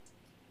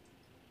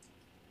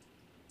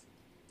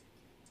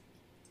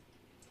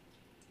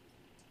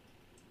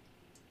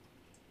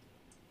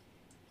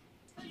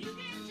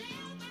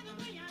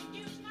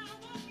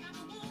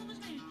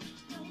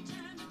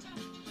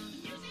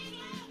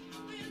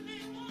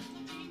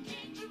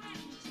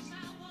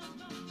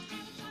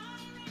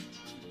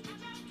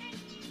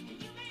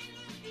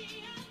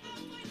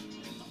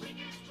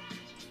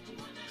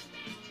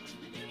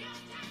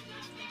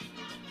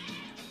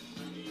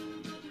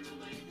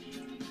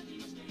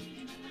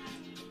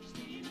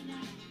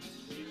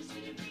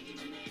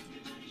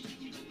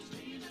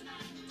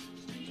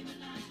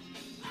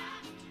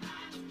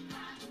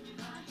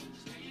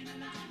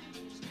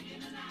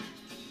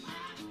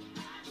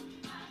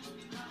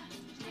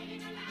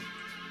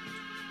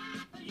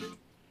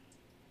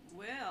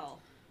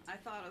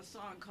a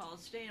song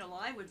called Staying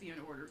Alive would be in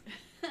order.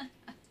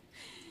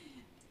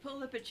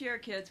 Pull up a chair,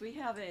 kids. We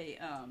have a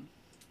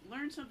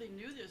learn something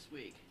new this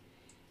week.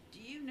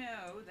 Do you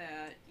know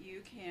that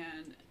you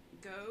can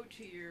go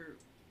to your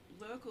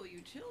local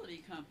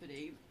utility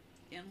company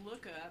and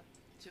look up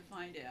to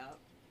find out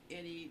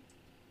any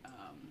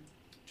um,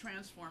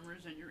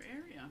 transformers in your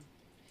area?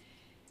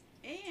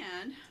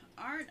 And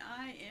aren't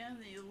I in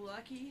the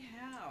lucky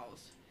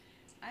house?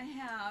 I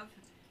have,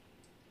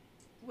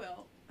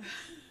 well,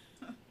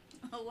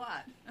 a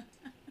lot.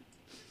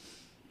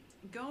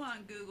 Go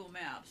on Google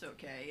Maps,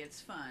 okay?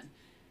 It's fun.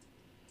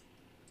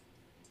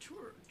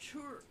 Tour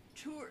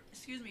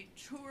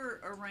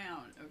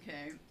around,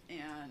 okay?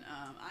 And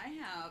I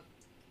have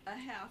a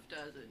half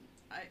dozen.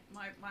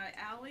 My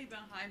alley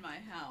behind my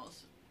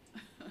house,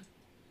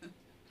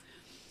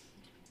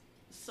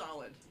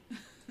 solid,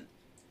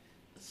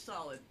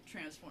 solid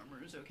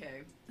transformers,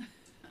 okay?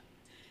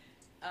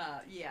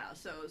 Yeah,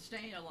 so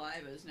Staying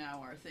Alive is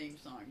now our theme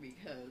song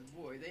because,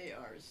 boy, they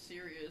are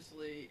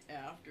seriously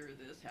after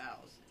this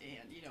house.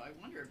 And, I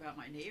wonder about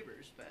my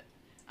neighbors, but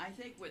I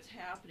think what's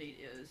happening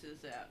is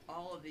that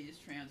all of these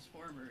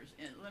transformers,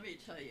 and let me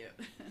tell you,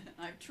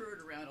 I've toured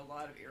around a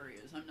lot of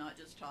areas. I'm not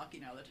just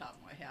talking out of the top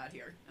of my hat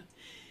here.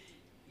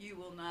 You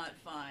will not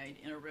find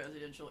in a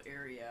residential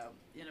area,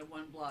 in a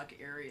one block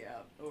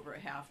area, over a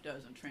half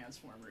dozen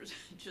transformers.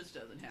 It just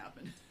doesn't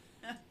happen.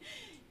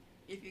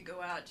 If you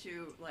go out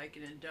to like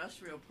an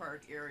industrial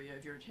park area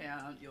of your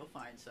town, you'll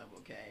find some,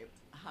 okay,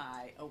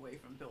 high away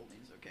from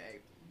buildings, okay,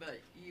 but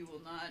you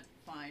will not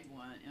find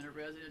one in a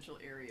residential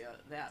area,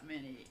 that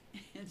many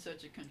in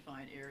such a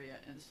confined area.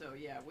 And so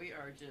yeah, we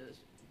are just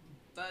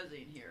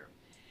buzzing here.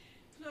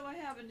 So I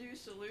have a new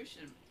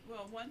solution.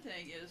 Well, one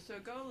thing is, so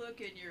go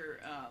look in your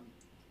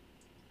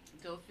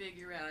go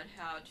figure out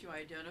how to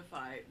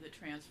identify the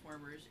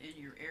transformers in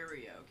your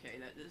area, okay?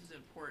 That this is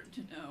important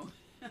to know.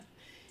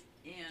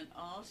 And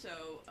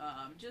also,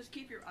 just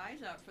keep your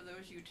eyes out for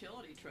those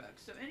utility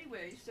trucks. So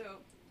anyway, so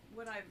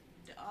what I've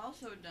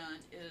also done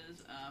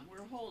is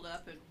we're holed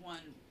up in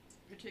one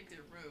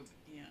particular room,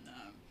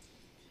 and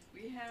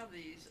we have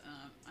these,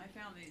 I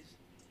found these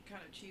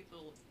kind of cheap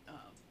little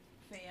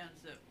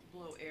fans that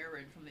blow air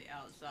in from the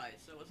outside.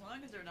 So as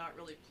long as they're not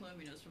really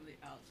pluming us from the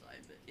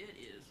outside, but it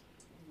is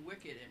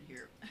wicked in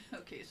here.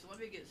 Okay, so let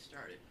me get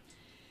started.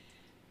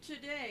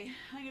 Today,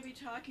 I'm going to be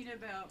talking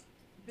about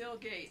Bill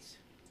Gates.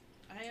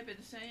 I have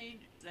been saying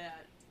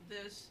that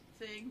this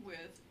thing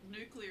with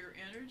nuclear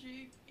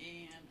energy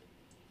and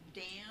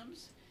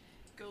dams,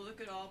 go look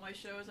at all my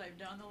shows I've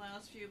done the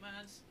last few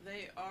months.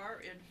 They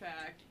are, in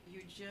fact,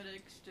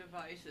 eugenics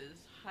devices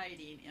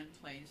hiding in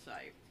plain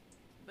sight.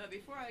 But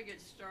before I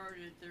get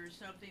started, there's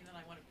something that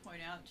I want to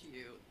point out to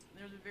you.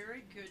 There's a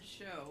very good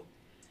show,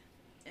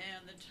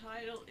 and the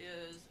title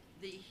is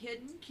The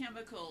Hidden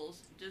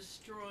Chemicals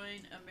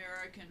Destroying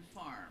American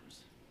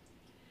Farms.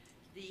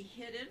 The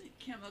hidden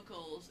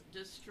chemicals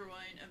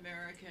destroying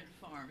American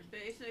farms.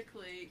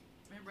 Basically,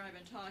 remember I've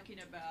been talking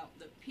about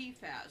the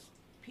PFAS,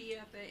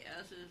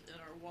 PFASs in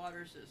our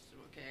water system,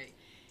 okay?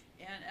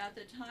 And at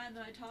the time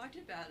that I talked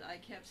about it, I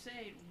kept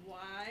saying,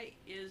 why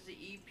is the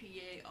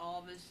EPA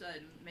all of a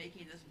sudden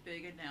making this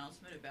big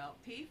announcement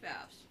about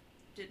PFAS?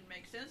 Didn't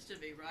make sense to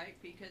me, right?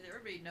 Because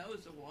everybody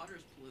knows the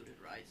water's polluted,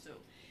 right? So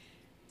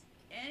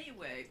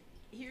anyway,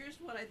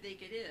 here's what I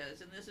think it is,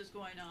 and this is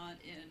going on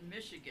in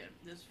Michigan,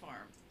 this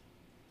farm.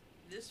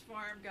 This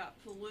farm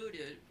got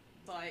polluted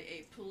by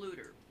a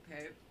polluter,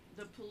 okay?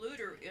 The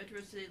polluter,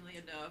 interestingly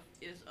enough,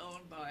 is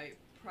owned by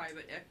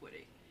private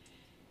equity.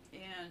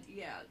 And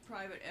yeah,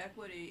 private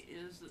equity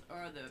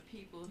are the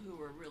people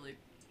who are really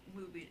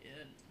moving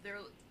in.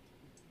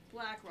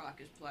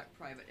 BlackRock is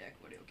private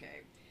equity,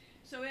 okay?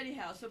 So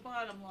anyhow, so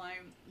bottom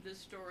line, this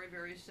story,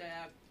 very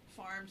sad.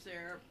 Farms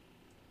there,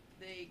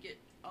 they get,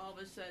 all of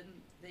a sudden,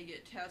 they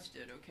get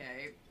tested,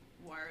 okay?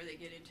 Why are they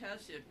getting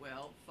tested?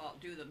 Well,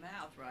 do the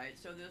math, right?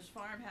 So this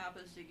farm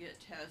happens to get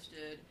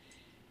tested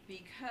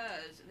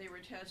because they were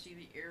testing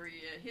the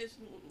area. His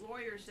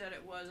lawyer said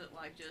it wasn't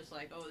just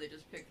like, oh, they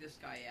just picked this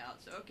guy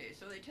out. So, okay,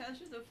 so they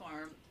tested the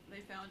farm.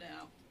 They found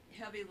out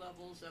heavy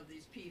levels of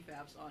these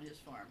PFAS on his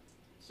farm.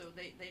 So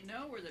they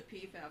know where the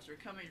PFAS are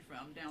coming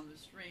from, down the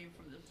stream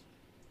from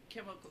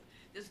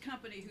this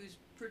company who's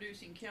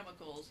producing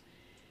chemicals.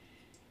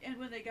 And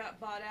when they got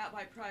bought out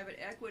by private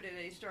equity,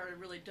 they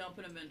started really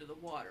dumping them into the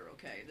water,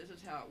 okay? This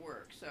is how it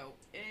works. So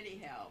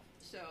anyhow,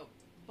 so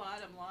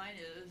bottom line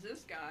is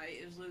this guy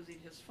is losing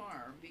his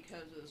farm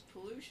because of this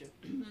pollution.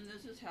 And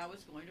this is how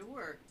it's going to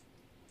work.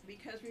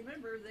 Because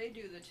remember, they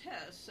do the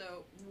test,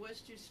 so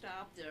what's to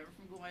stop them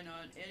from going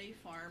on any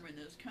farm in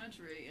this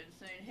country and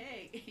saying,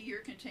 hey, you're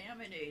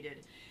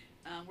contaminated.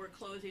 We're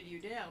closing you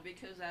down,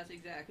 because that's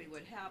exactly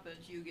what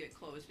happens. You get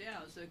closed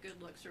down, so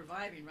good luck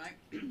surviving, right?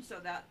 So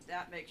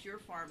that makes your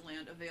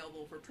farmland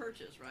available for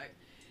purchase, right?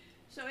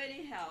 So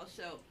anyhow,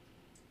 so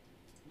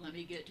let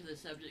me get to the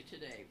subject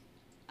today.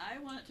 I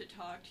want to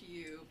talk to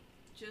you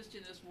just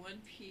in this one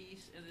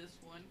piece, in this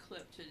one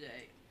clip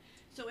today.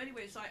 So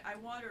anyway, so I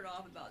wandered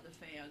off about the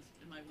fans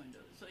in my window.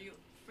 So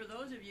for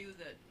those of you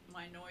that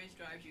my noise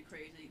drives you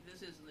crazy,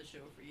 this isn't the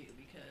show for you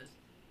because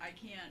I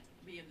can't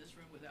be in this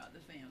room without the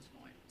fans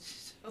going.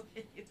 So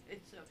anyway,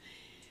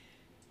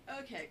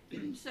 okay.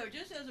 So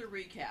just as a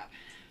recap,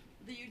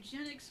 the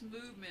eugenics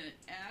movement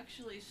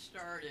actually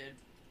started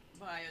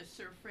by a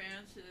Sir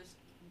Francis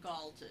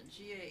Galton,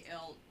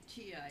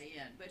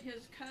 Galtin, but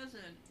his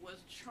cousin was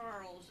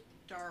Charles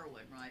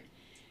Darwin, right?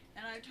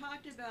 And I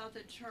talked about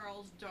the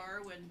Charles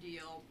Darwin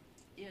deal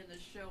in the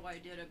show I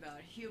did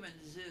about human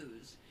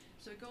zoos.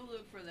 So go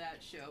look for that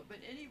show. But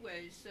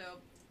anyway, so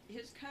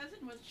his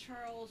cousin was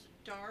Charles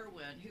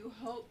Darwin, who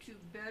hoped to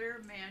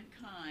better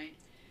mankind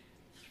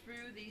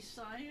through the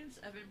science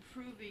of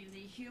improving the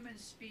human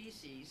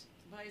species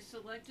by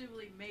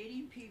selectively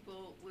mating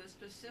people with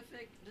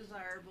specific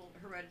desirable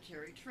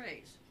hereditary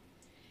traits.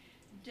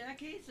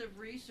 Decades of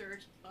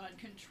research on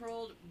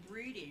controlled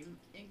breeding,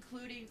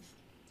 including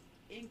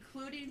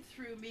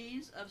through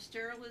means of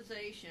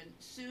sterilization,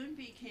 soon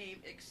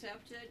became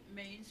accepted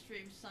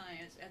mainstream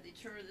science at the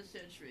turn of the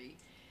century,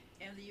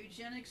 and the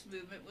eugenics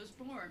movement was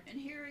born. And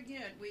here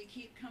again, we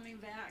keep coming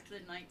back to the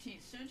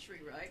 19th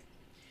century, right?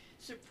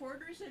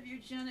 Supporters of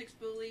eugenics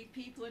believe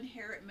people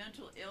inherit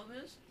mental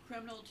illness,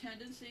 criminal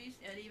tendencies,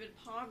 and even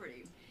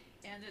poverty,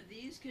 and that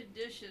these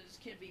conditions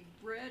can be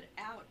bred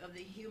out of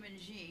the human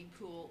gene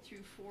pool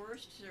through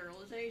forced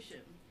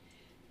sterilization.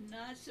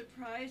 Not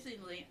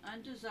surprisingly,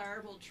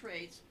 undesirable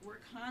traits were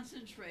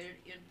concentrated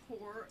in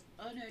poor,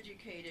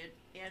 uneducated,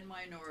 and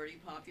minority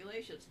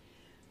populations.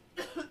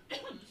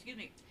 Excuse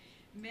me.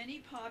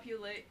 Many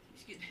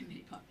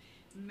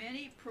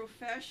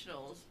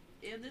professionals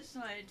in the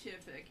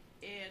scientific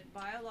and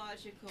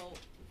biological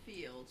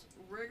fields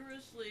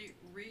rigorously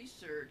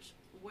research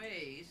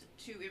ways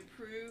to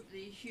improve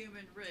the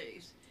human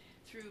race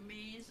through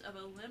means of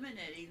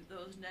eliminating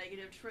those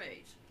negative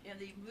traits, and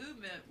the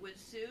movement would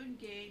soon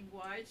gain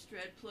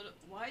widespread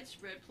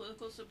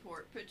political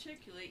support,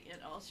 particularly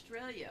in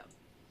Australia.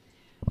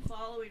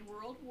 Following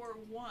World War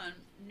I,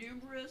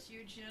 numerous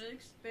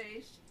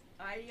eugenics-based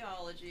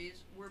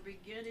ideologies were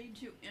beginning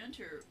to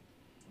enter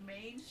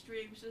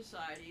mainstream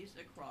societies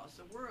across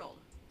the world.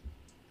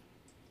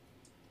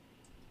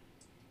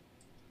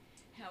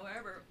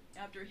 However,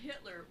 after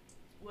Hitler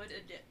would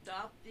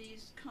adopt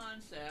these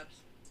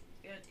concepts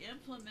and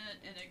implement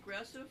an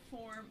aggressive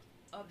form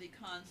of the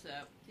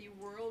concept, the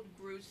world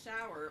grew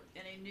sour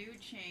and a new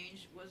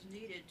change was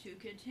needed to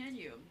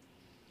continue.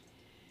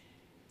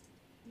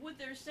 What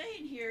they're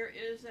saying here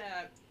is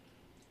that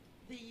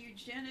the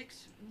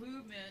eugenics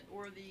movement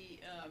or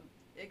the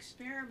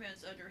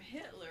experiments under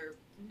Hitler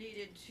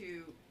needed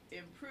to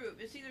improve.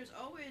 And see, there's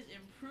always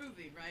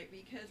improving, right?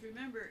 Because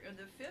remember, in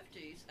the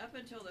 50s, up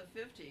until the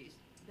 50s,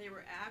 they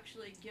were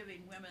actually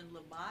giving women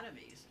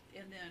lobotomies.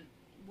 And then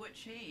what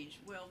changed?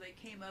 Well, they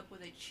came up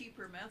with a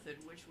cheaper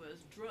method, which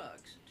was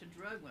drugs, to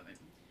drug women.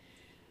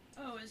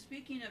 Oh, and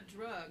speaking of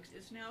drugs,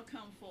 it's now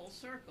come full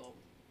circle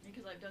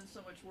because I've done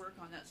so much work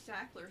on that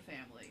Sackler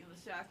family. And the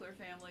Sackler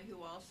family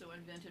who also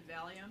invented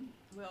Valium.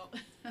 Well,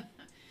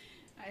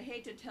 I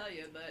hate to tell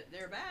you, but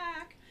they're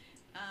back.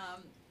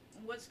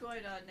 What's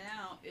going on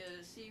now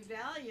is, see,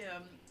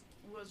 Valium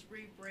was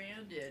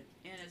rebranded,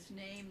 and its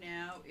name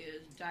now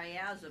is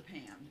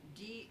diazepam,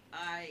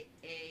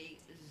 Diazapam.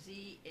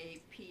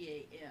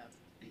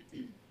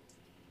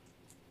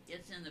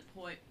 It's in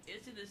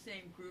the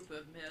same group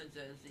of meds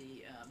as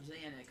the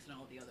Xanax and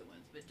all the other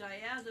ones, but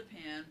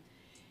diazepam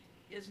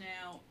is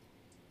now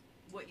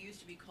what used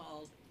to be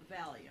called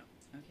Valium.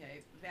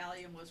 Okay,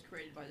 Valium was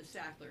created by the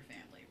Sackler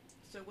family.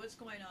 So what's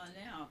going on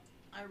now?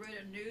 I read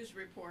a news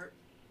report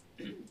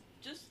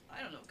just,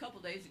 I don't know, a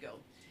couple days ago,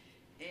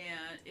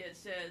 and it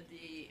said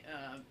the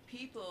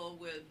people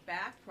with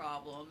back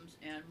problems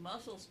and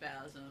muscle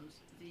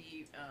spasms,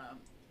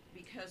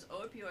 because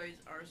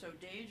opioids are so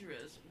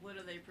dangerous, what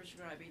are they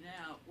prescribing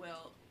now?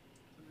 Well,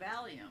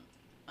 Valium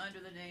under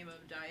the name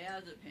of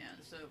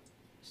diazepam. So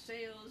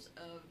sales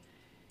of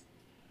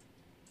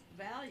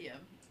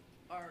Valium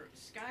are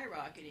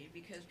skyrocketing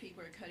because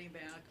people are cutting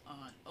back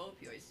on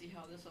opioids. See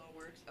how this all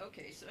works?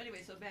 Okay, so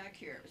anyway, so back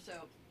here.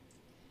 So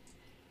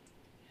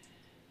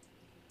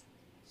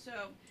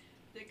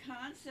the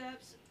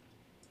concepts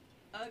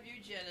of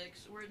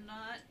eugenics were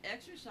not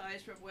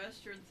exercised from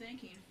Western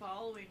thinking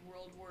following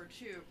World War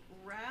II.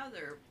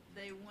 Rather,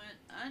 they went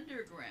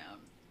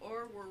underground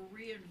or were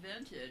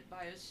reinvented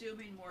by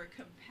assuming more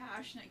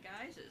compassionate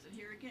guises. And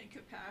here again,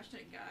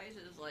 compassionate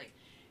guises like,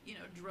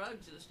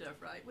 drugs and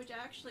stuff, right? Which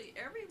actually,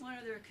 every one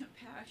of their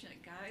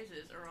compassionate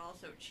guises are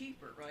also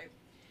cheaper, right?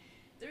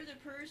 There's a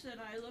person,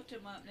 I looked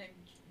him up, named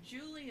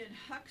Julian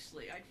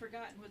Huxley. I'd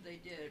forgotten what they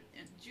did.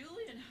 And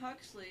Julian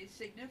Huxley's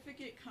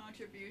significant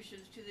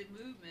contributions to the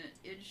movement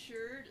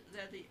ensured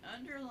that the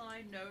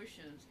underlying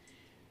notions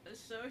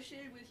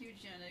associated with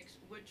eugenics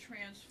would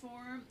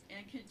transform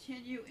and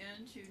continue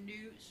into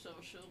new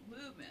social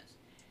movements.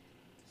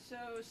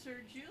 So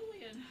Sir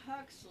Julian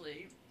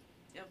Huxley,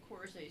 of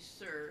course a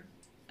sir,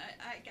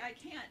 I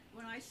can't,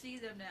 when I see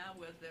them now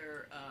with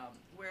their,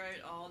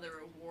 wearing all their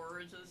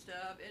awards and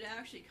stuff, it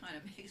actually kind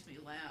of makes me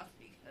laugh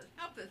because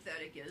how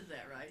pathetic is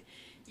that, right?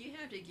 You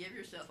have to give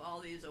yourself all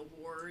these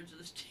awards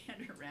and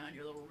stand around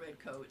your little red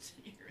coats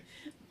and your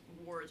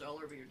awards all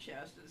over your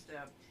chest and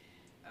stuff.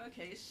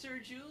 Okay, Sir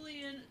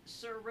Julian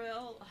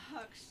Sorel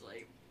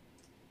Huxley,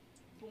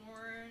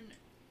 born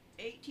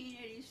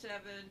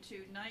 1887 to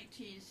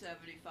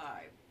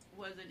 1975,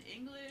 was an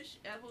English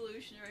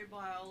evolutionary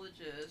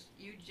biologist,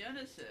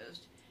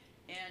 eugenicist,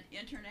 and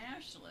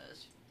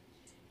internationalist.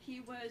 He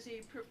was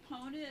a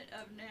proponent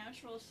of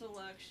natural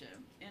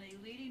selection and a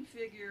leading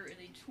figure in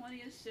the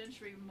 20th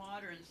century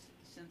modern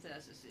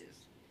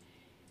synthesis.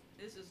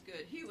 This is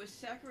good. He was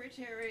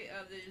secretary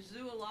of the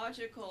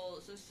Zoological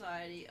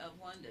Society of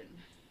London.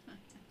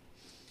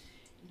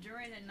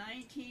 During the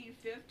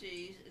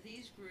 1950s,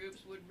 these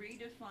groups would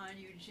redefine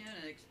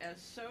eugenics as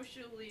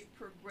socially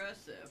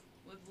progressive,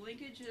 with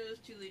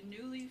linkages to the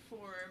newly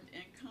formed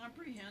and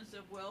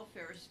comprehensive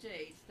welfare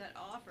states that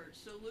offered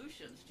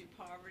solutions to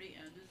poverty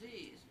and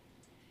disease.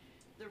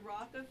 The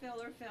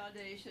Rockefeller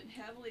Foundation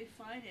heavily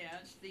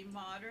financed the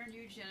modern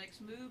eugenics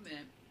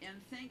movement,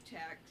 and think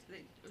tanks,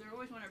 they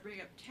always want to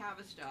bring up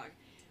Tavistock,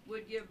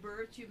 would give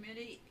birth to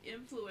many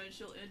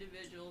influential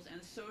individuals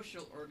and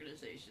social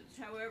organizations.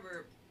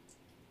 However,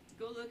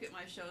 go look at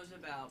my shows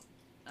about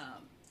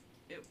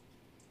it.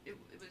 It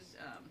was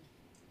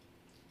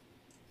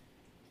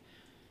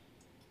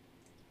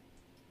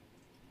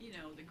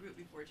the group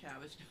before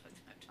Tavistock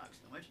I've talked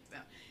so much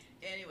about.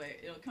 Anyway,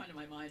 it'll come to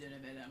my mind in a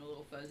minute. I'm a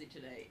little fuzzy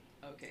today.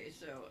 Okay,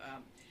 so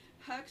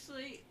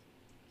Huxley,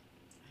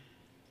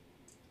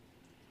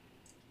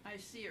 I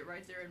see it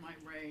right there in my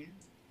brain.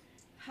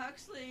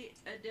 Huxley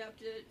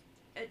adeptly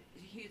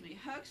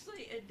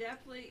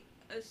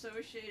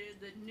associated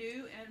the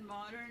new and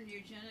modern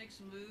eugenics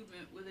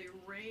movement with a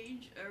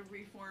range of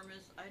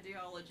reformist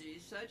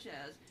ideologies such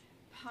as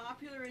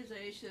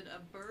popularization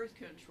of birth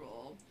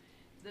control,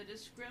 the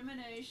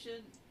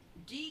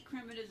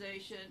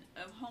decriminalization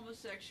of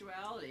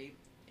homosexuality,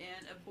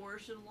 and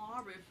abortion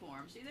law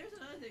reform. See, there's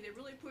another thing. They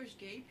really push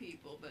gay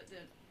people, but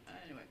then,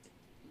 anyway,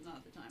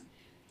 not the time.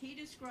 He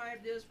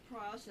described this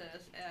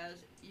process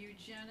as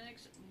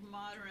eugenics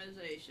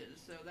modernization.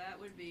 So that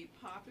would be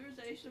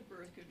popularization of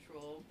birth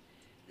control,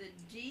 the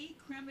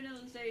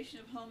decriminalization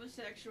of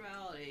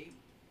homosexuality,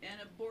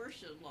 and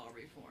abortion law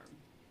reform.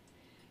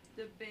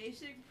 The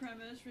basic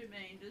premise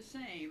remained the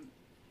same.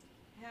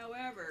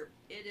 However,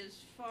 it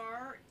is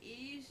far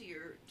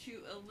easier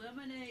to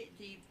eliminate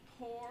the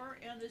poor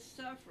and the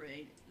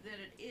suffering than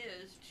it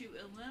is to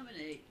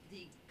eliminate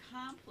the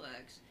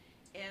complex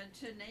and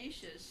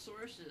tenacious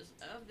sources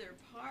of their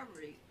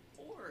poverty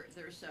or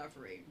their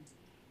suffering.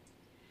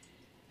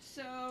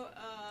 So,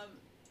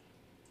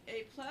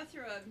 a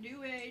plethora of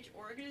New Age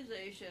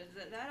organizations,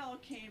 that all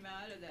came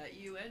out of that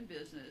UN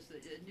business,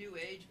 the New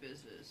Age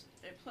business.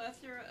 A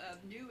plethora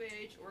of New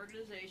Age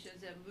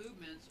organizations and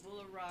movements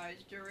will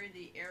arise during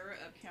the era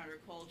of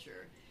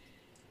counterculture.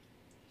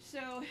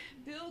 So,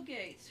 Bill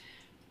Gates,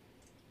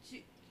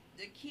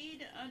 the key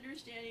to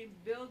understanding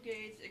Bill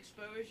Gates'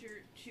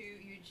 exposure to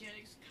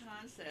eugenics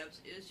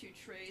concepts is to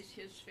trace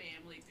his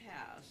family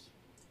past.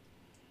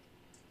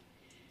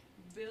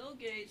 Bill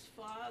Gates'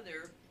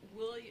 father,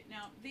 William,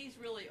 now these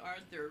really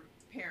aren't their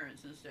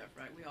parents and stuff,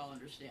 right? We all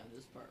understand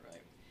this part,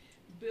 right?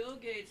 Bill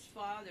Gates'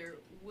 father,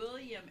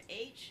 William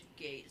H.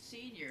 Gates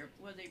Sr.,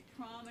 was a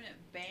prominent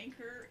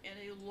banker and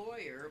a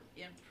lawyer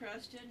in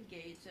Preston,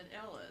 Gates, and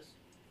Ellis.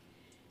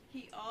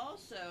 He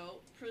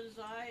also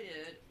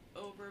presided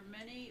over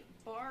many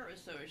bar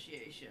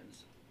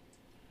associations,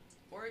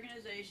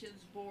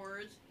 organizations,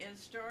 boards, and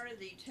started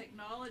the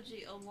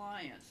Technology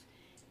Alliance,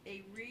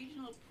 a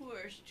regional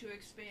push to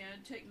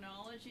expand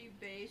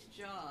technology-based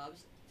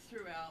jobs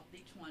throughout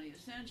the 20th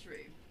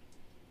century.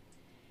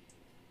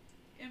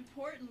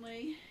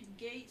 Importantly,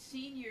 Gates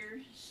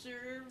Sr.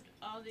 served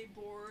on the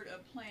board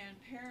of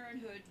Planned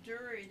Parenthood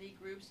during the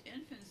group's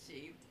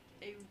infancy,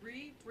 a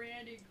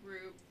rebranded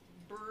group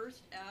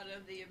birthed out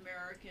of the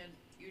American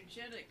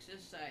Eugenics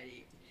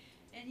Society.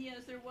 And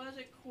yes, there was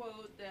a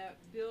quote that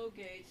Bill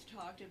Gates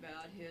talked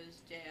about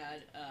his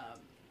dad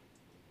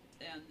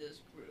and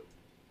this group.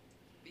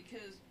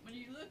 Because when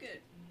you look at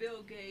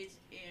Bill Gates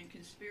and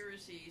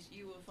conspiracies,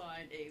 you will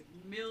find a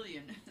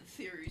million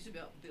theories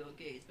about Bill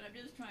Gates. But I'm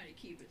just trying to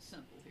keep it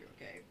simple here,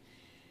 okay?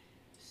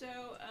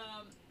 So,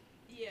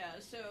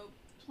 so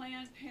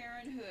Planned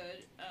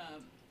Parenthood,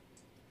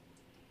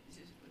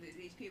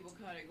 these people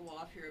kind of go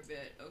off here a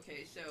bit.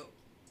 Okay, so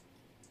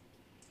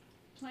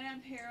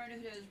Planned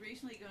Parenthood has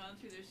recently gone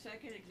through their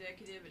second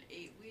executive in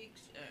 8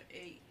 weeks,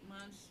 8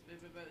 months, blah,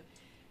 blah,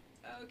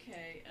 blah.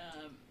 Okay,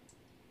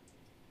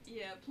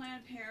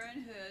 Planned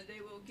Parenthood, they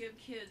will give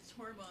kids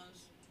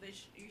hormones.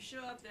 You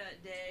show up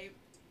that day,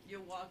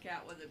 you'll walk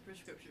out with a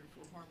prescription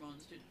for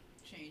hormones to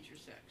change your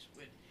sex.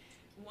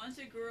 Once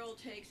a girl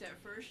takes that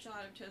first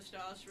shot of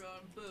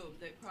testosterone, boom,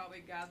 they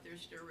probably got their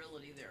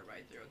sterility there,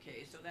 right there,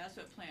 okay? So that's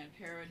what Planned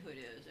Parenthood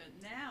is. And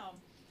now,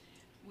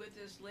 with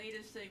this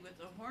latest thing with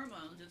the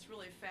hormones, it's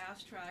really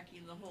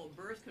fast-tracking the whole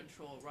birth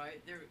control,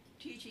 right? They're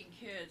teaching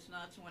kids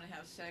not to want to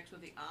have sex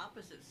with the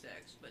opposite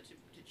sex, but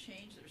to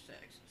change their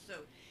sex.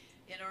 So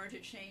in order to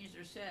change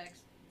their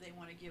sex, they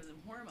want to give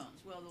them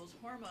hormones. Well, those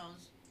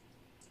hormones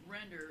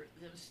render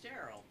them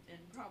sterile in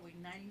probably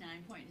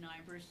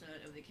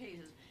 99.9% of the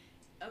cases.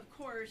 Of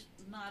course,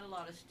 not a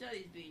lot of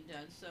studies being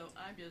done, so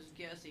I'm just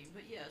guessing.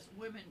 But yes,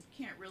 women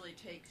can't really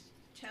take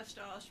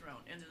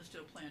testosterone and then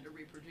still plan to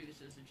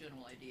reproduce, is the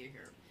general idea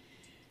here.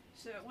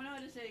 So it went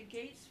on to say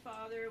Gates'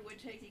 father would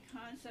take the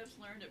concepts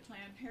learned at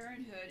Planned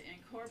Parenthood and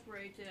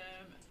incorporate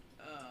them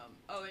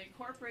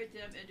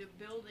into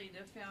building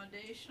the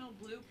foundational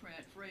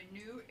blueprint for a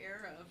new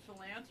era of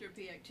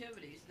philanthropy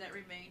activities that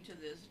remain to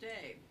this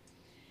day.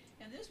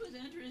 And this was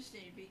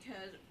interesting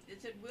because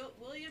it said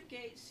William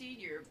Gates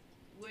Sr.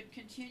 would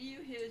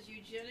continue his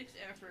eugenics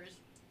efforts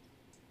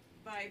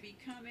by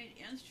becoming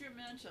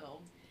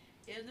instrumental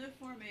in the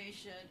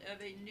formation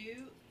of a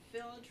new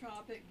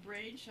philanthropic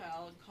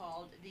brainchild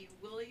called the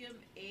William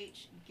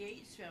H.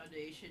 Gates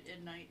Foundation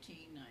in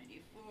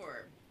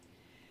 1994.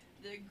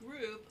 The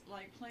group,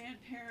 like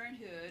Planned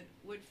Parenthood,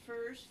 would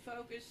first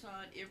focus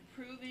on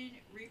improving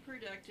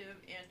reproductive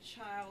and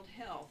child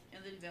health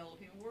in the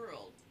developing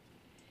world.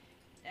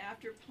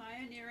 After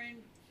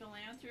pioneering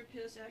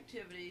philanthropist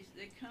activities,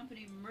 the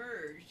company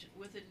merged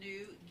with the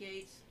new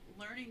Gates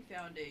Learning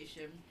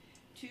Foundation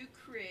to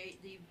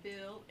create the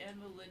Bill and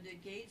Melinda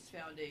Gates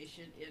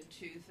Foundation in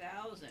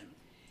 2000.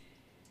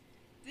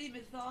 The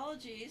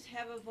mythologies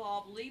have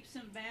evolved leaps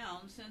and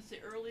bounds since the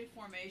early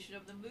formation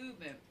of the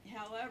movement.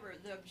 However,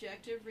 the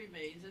objective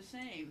remains the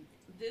same.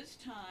 This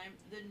time,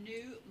 the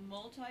new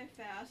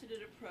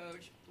multifaceted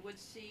approach would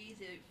see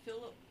the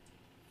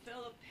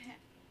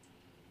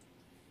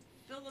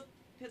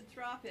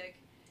philanthropic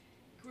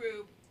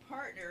group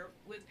partner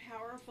with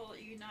powerful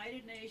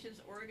United Nations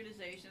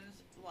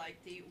organizations like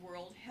the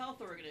World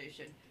Health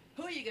Organization,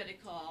 who you going to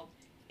call,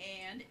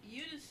 and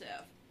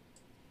UNICEF.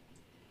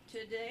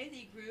 Today,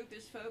 the group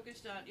is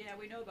focused on, yeah,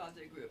 we know about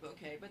the group,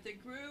 okay, but the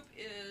group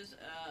is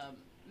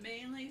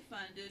mainly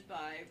funded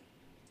by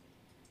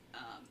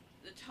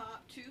the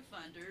top two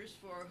funders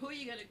for who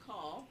you going to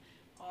call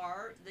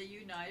are the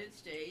United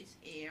States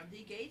and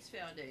the Gates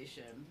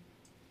Foundation.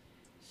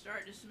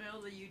 Starting to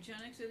smell the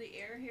eugenics in the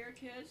air here,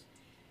 kids?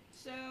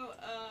 So,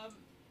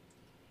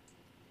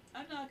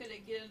 I'm not going to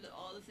get into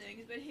all the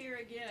things, but here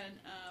again,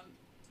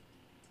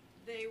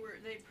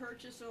 they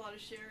purchased a lot of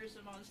shares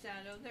of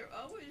Monsanto. They're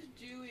always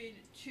doing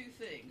two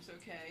things,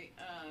 okay?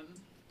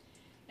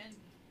 And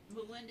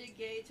Melinda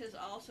Gates has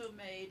also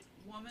made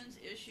women's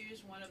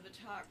issues one of the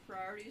top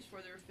priorities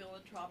for their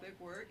philanthropic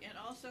work. And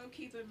also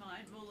keep in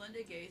mind,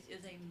 Melinda Gates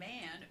is a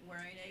man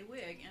wearing a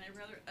wig, and a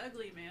rather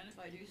ugly man, if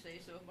I do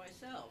say so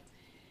myself.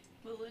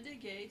 Melinda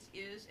Gates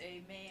is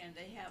a man.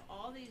 They have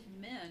all these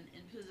men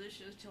in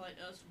positions telling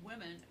us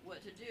women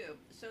what to do.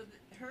 So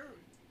her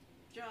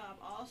job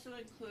also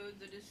includes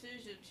the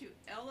decision to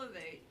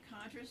elevate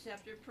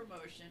contraceptive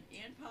promotion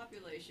and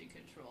population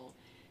control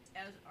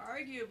as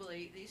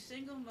arguably the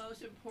single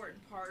most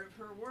important part of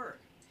her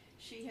work.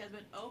 She has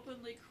been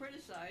openly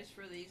criticized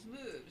for these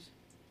moves.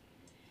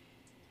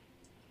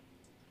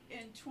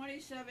 In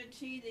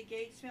 2017, the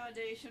Gates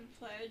Foundation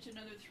pledged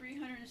another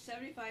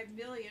 $375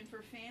 million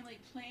for family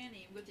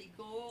planning with the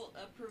goal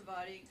of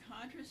providing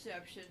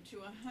contraception to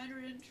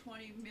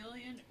 120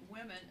 million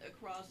women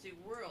across the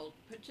world,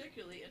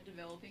 particularly in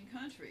developing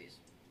countries.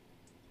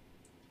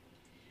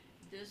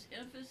 This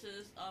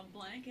emphasis on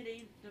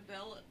blanketing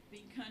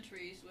developing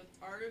countries with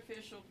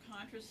artificial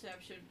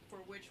contraception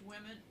for which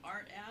women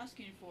aren't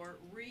asking for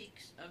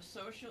reeks of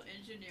social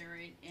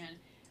engineering and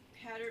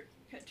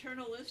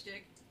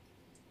paternalistic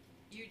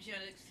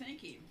eugenics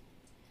thinking.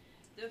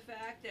 The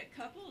fact that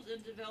couples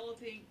in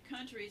developing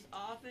countries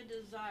often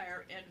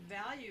desire and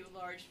value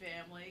large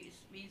families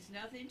means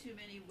nothing to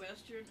many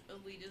Western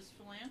elitist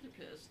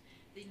philanthropists.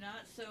 The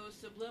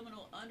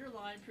not-so-subliminal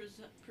underlying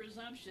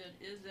presumption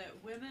is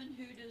that women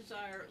who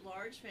desire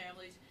large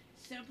families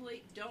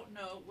simply don't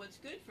know what's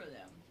good for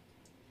them.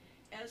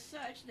 As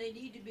such, they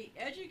need to be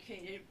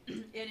educated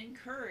and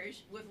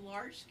encouraged with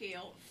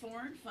large-scale,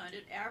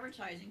 foreign-funded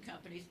advertising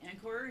companies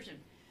and coercion.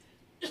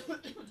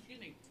 Excuse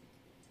me.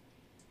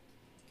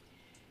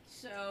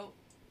 So,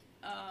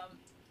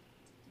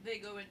 they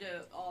go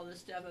into all this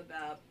stuff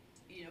about,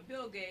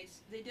 Bill Gates.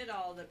 They did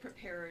all the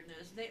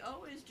preparedness. They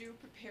always do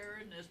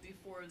preparedness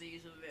before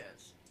these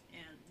events,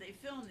 and they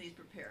film these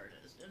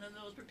preparedness. And then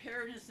those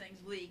preparedness things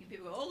leak, and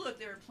people go, "Oh, look,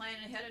 they were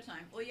planning ahead of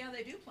time." Well, yeah,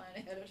 they do plan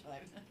ahead of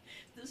time.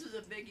 This is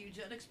a big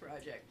eugenics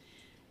project.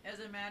 As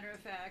a matter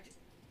of fact,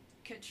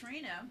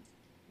 Katrina,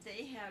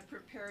 they had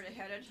prepared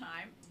ahead of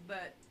time,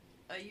 but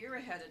a year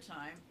ahead of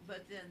time,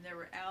 but then there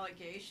were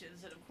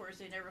allegations, and of course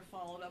they never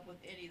followed up with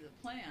any of the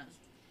plans.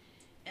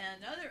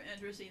 And another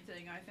interesting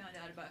thing I found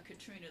out about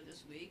Katrina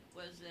this week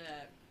was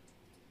that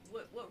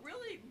what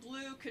really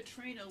blew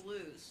Katrina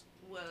loose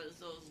was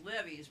those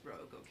levees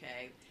broke,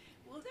 okay?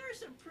 Well, there's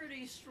some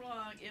pretty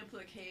strong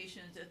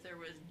implications that there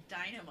was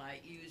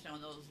dynamite used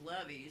on those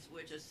levees,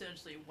 which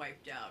essentially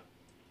wiped out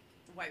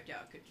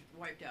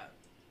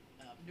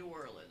New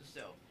Orleans.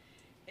 So,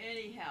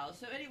 Anyhow,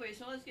 so anyway,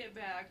 so let's get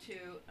back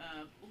to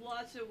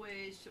lots of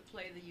ways to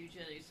play the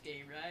eugenics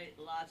game, right?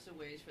 Lots of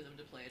ways for them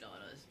to play it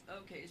on us.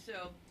 Okay,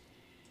 so,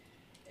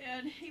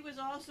 and he was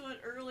also an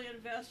early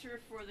investor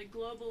for the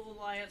Global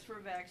Alliance for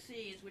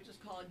Vaccines, which is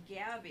called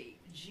Gavi,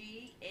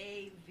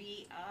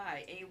 Gavi,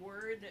 a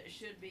word that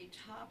should be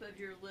top of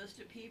your list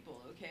of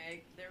people,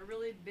 okay? They're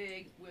really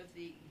big with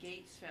the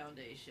Gates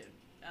Foundation.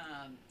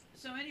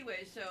 So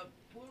anyway, so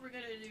what we're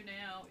going to do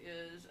now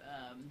is,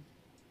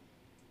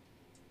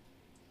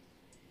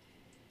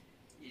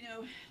 you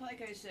know,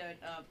 like I said,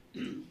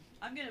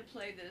 I'm going to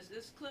play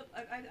this clip.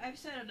 I've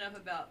said enough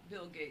about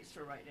Bill Gates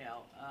for right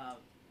now.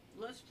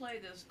 Let's play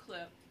this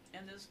clip,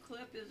 and this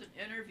clip is an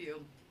interview.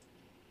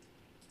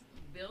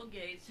 Bill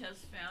Gates has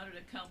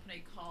founded a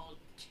company called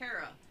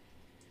Terra.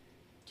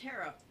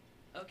 Terra,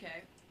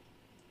 okay.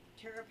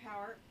 Terra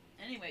Power.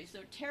 Anyway, so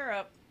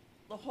Terra,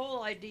 the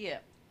whole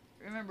idea,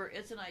 remember,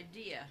 it's an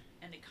idea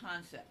and a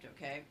concept,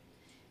 okay?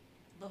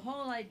 The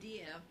whole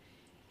idea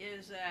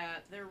is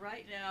that they're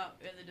right now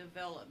in the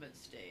development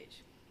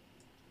stage.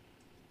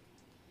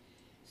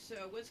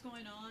 So what's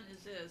going on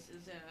is this,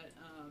 is that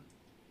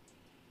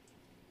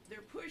they're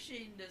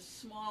pushing this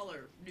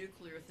smaller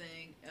nuclear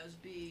thing as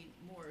being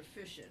more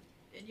efficient.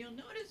 And you'll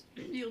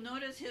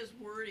notice his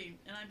wording,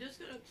 and I'm just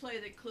going to play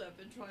the clip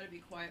and try to be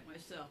quiet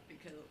myself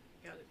because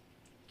I've got to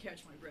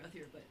catch my breath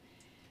here. But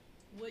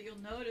what you'll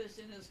notice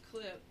in this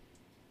clip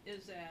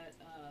is that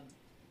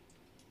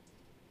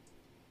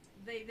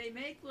they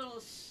make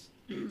little...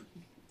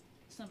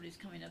 Somebody's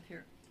coming up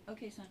here.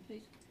 Okay, son,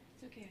 please.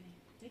 It's okay, honey.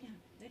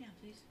 Lay down,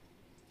 please.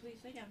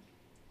 Please, lay down.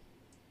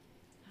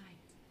 Hi.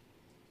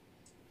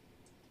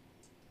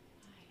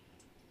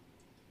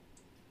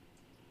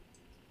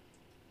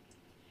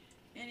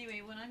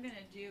 Anyway, what I'm going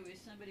to do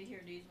is somebody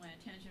here needs my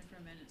attention for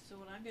a minute. So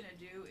what I'm going to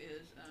do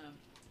is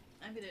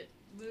I'm going to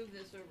move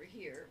this over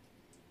here.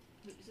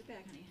 Sit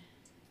back, honey.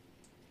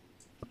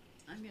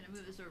 I'm going to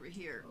move this over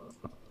here,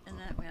 and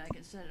that way I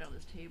can set it on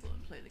this table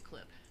and play the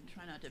clip. And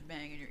try not to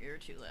bang in your ear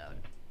too loud.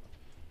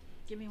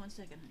 Give me 1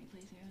 second, honey,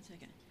 please. Give me 1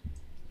 second.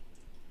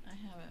 I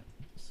have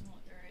a small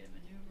area to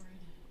maneuver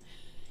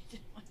in.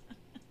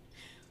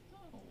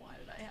 Oh, why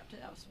did I have to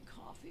have some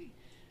coffee?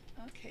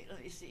 Okay,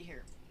 let me see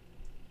here.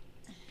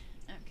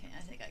 Okay,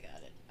 I think I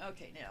got it.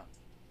 Okay, now,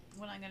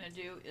 what I'm going to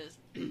do is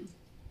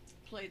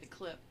play the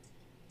clip.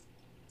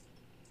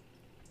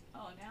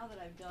 Oh, now that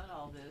I've done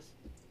all this,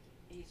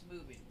 he's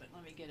moving, but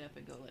let me get up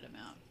and go let him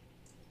out.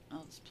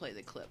 I'll just play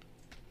the clip.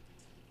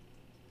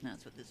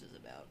 That's what this is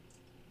about.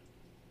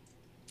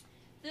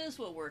 This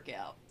will work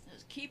out.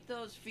 Just keep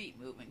those feet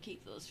moving,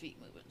 keep those feet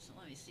moving. So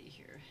let me see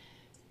here.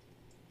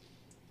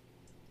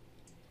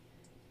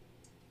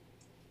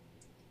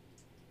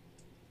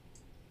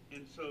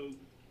 And so,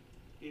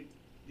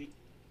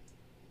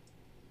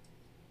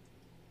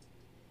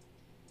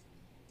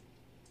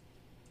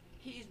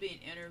 he's being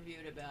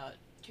interviewed about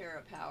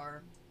Terra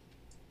Power.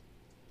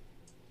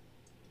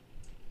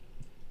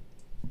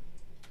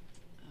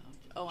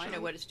 Oh, I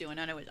know what it's doing.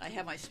 I know it. I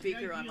have my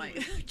speaker on my...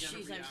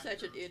 Jeez, I'm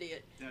such an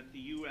idiot. That the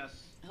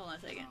U.S. Hold on a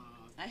second.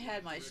 I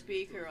had my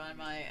speaker on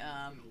my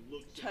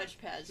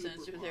touchpad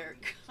sensor there.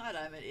 God,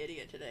 I'm an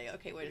idiot today.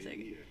 Okay, wait a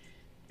second.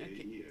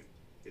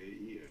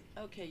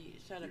 Okay,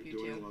 shut up, you two.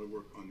 You're doing a lot of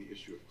work on the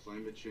issue of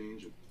climate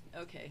change.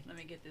 Okay, let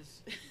me get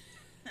this.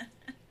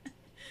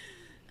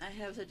 I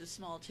have such a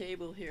small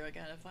table here. I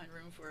gotta find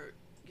room for it.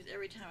 Because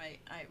every time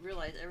I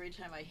realize every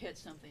time I hit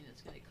something,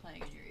 it's gonna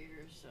clang in your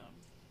ears. So.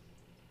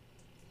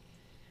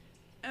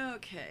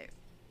 Okay.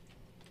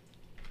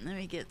 Let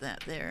me get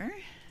that there.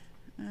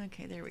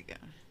 Okay, there we go.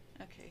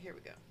 Okay, here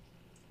we go.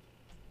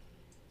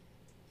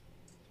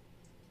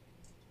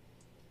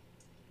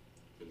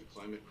 In the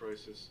climate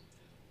crisis,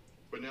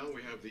 but now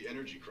we have the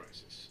energy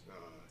crisis.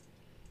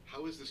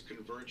 How has this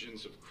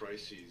convergence of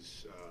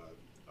crises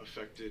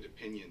affected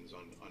opinions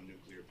on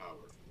nuclear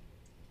power?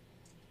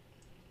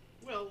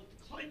 Well,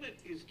 climate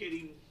is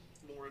getting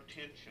more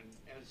attention,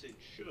 as it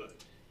should,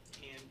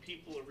 and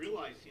people are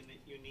realizing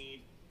that you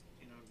need,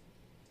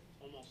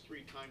 almost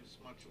 3 times as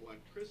much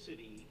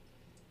electricity,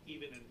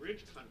 even in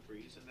rich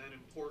countries, and then in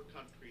poor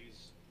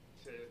countries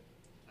to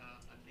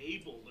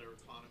enable their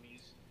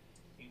economies,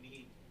 you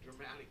need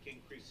dramatic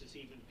increases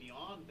even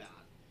beyond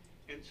that.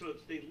 And so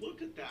if they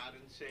look at that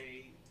and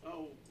say,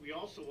 oh, we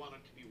also want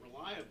it to be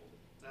reliable,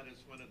 that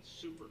is, when it's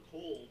super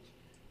cold,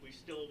 we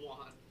still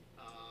want,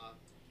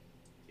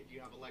 if you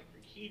have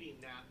electric heating,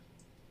 that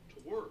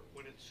to work.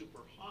 When it's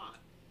super hot,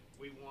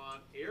 we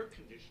want air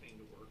conditioning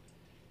to work.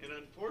 And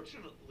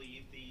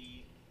unfortunately,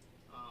 the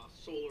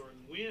solar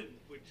and wind,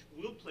 which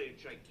will play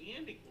a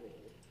gigantic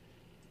role,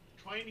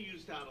 trying to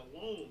use that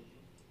alone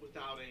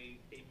without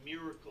a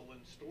miracle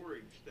in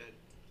storage that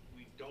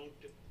we don't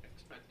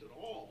expect at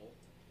all,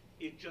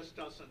 it just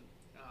doesn't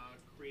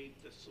create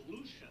the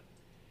solution.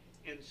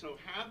 And so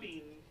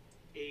having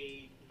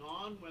a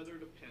non-weather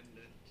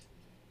dependent,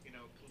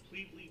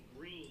 completely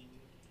green,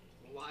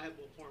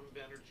 reliable form of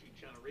energy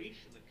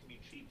generation that can be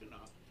cheap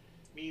enough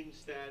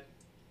means that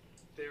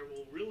there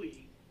will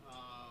really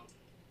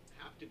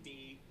have to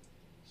be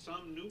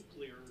some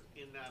nuclear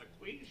in that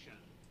equation.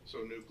 So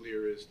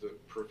nuclear is the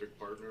perfect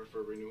partner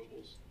for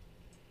renewables?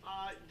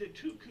 The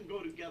two can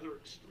go together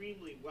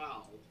extremely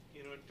well.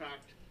 You know, in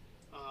fact,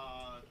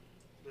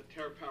 the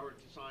Terra Power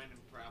design and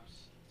perhaps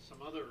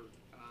some other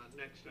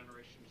next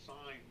generation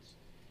designs,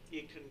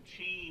 it can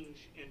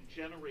change and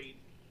generate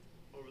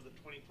over the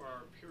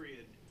 24-hour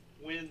period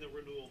when the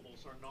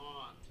renewables are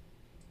not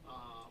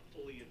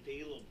fully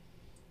available.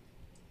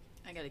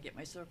 I gotta get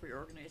myself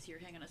reorganized here.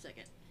 Hang on a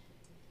second.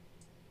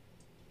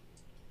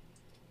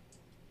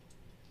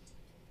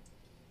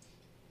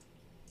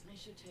 I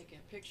should take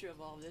a picture of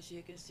all of this so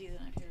you can see that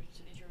I'm here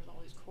sitting here with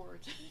all these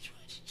cords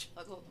trying to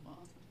juggle them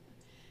all.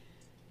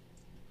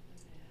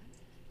 Okay.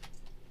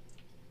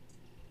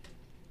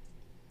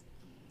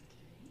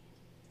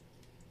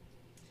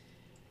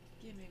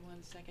 Give me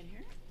 1 second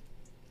here.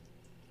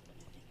 I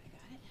think I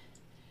got it.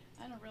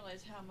 I don't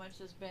realize how much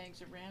this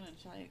bangs around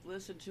until I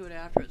listen to it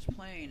after it's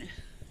playing.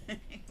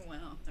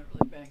 Wow, that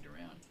really banged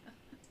around.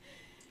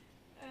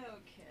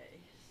 Okay,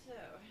 so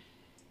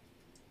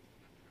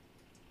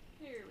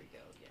here we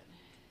go again.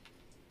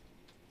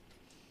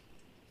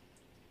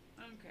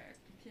 Okay,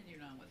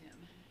 continuing on with him.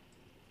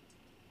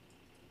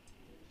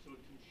 So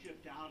it can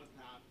shift out of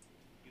that,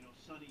 you know,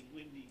 sunny,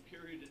 windy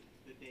period of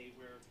the day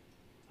where,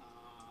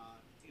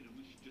 you know,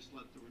 we should just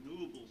let the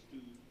renewables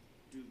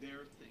do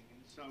their thing.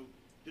 And so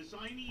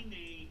designing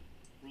a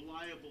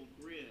reliable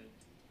grid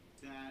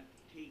that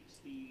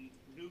takes the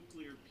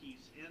nuclear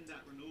piece and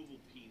that renewable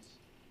piece,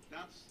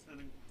 that's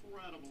an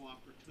incredible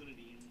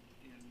opportunity,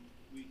 and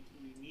we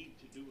need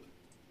to do it.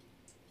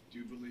 Do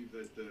you believe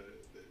that the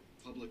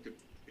public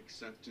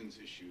acceptance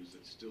issues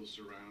that still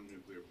surround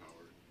nuclear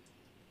power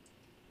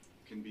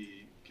can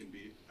be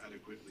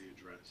adequately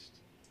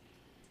addressed?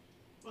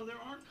 Well, there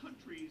are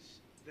countries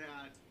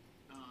that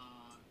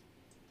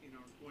you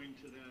know, are going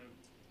to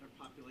their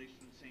population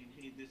and saying,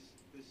 hey, this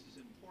is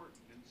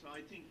important. And so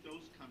I think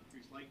those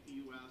countries like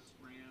the US,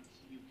 France,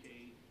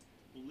 UK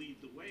will lead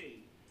the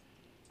way.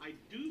 I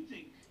do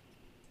think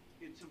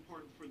it's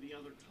important for the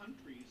other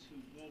countries who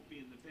won't be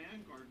in the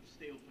vanguard to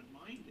stay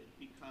open-minded,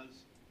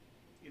 because,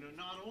 you know,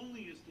 not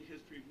only is the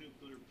history of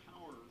nuclear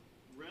power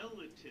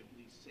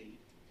relatively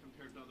safe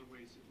compared to other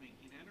ways of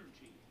making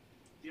energy,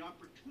 the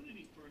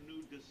opportunity for a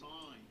new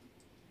design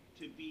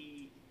to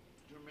be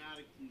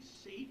dramatically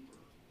safer,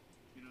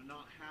 you know,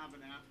 not have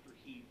an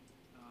afterheat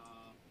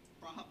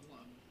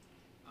problem,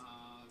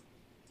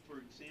 for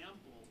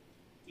example,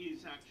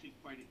 is actually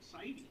quite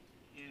exciting.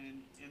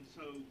 And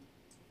so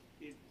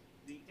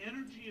the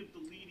energy of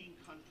the leading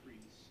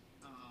countries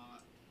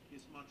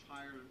is much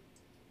higher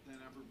than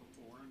ever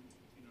before, and,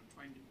 you know,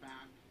 trying to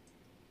back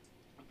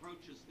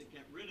approaches that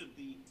get rid of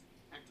the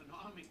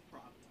economic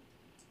problem.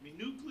 I mean,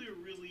 nuclear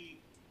really,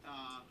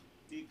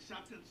 the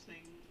acceptance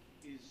thing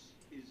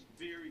is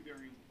very,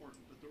 very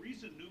important. But the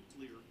reason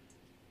nuclear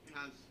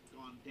has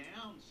gone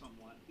down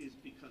somewhat is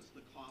because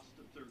the cost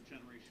of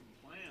third-generation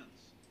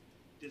plants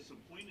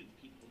disappointed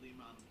people, the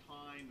amount of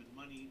time and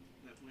money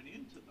that went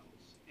into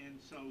those.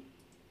 And so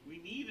we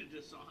need a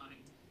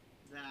design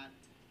that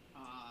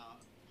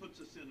puts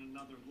us in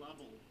another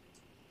level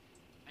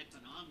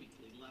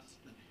economically, less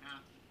than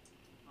half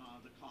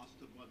the cost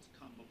of what's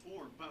come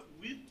before. But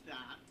with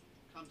that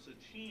comes a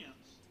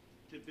chance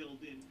to build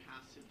in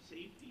passive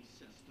safety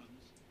systems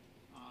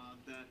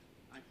that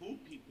I hope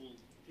people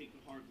take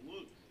a hard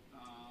look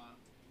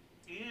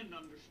and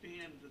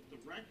understand that the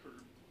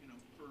record, you know,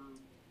 per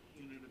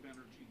unit of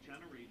energy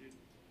generated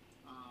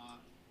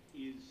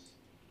is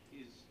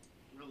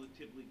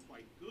relatively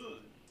quite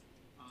good.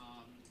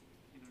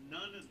 You know,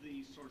 none of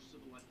the sources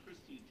of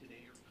electricity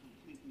today are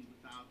completely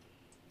without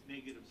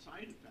negative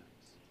side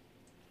effects.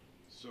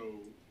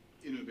 So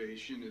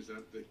innovation, is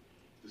that the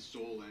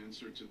sole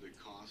answer to the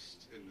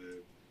cost and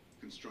the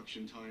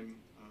construction time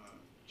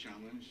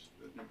challenge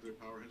that nuclear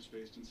power has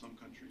faced in some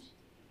countries?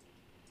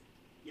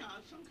 Yeah,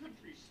 some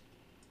countries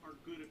are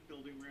good at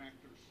building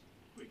reactors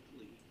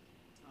quickly.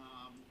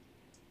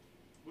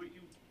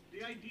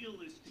 The ideal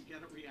is to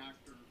get a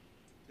reactor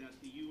that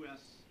the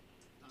U.S.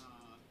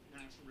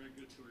 National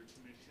Regulatory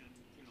Commission,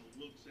 you know,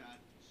 looks at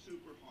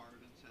super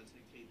hard and says,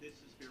 okay, this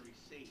is very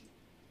safe,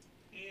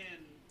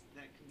 and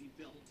that can be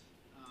built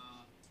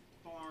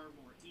far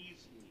more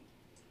easily.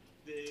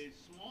 The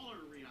smaller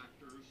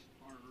reactors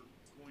are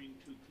going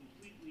to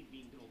completely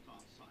be built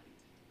off-site.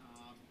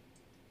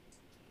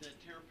 The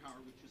Terra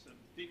Power, which is a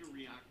bigger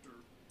reactor,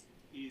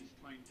 is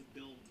trying to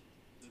build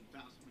the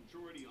vast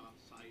majority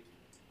off-site,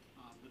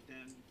 but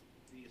then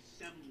the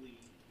assembly,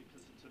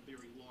 because it's a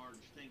very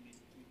large thing, and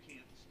you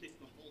can't stick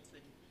the whole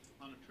thing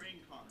on a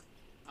train car.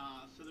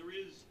 So there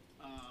is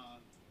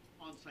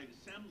on-site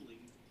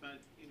assembly, but,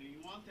 you know,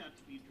 you want that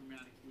to be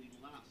dramatically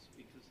less,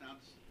 because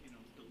that's, you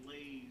know,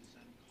 delays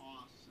and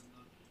costs, and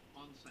the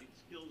on-site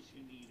skills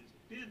you need has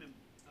been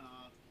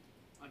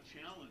a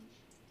challenge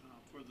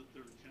for the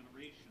third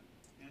generation.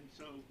 And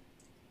so,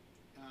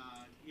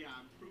 yeah,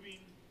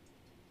 improving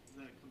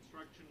the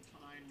construction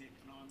time, the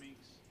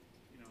economics,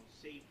 you know,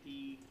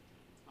 safety,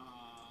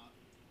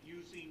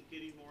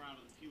 getting more out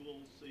of the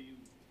fuel, so you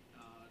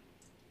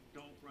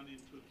don't run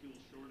into a fuel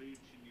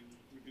shortage and you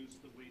reduce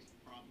the waste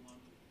problem.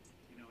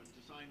 A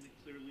design that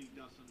clearly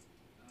doesn't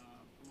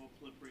promote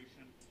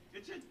proliferation.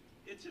 It's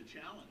a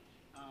challenge.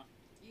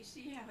 You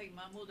see how he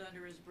mumbled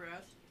under his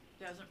breath?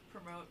 Doesn't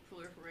promote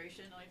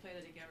proliferation. Let me play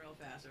that again real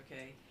fast,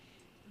 okay?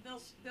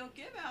 They'll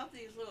give out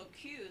these little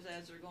cues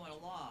as they're going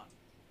along.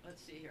 Let's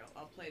see here.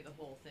 I'll play the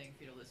whole thing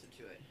for you to listen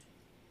to it.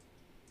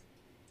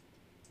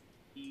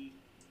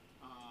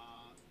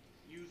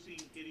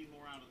 Getting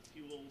more out of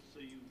fuel so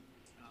you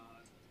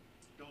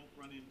don't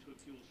run into a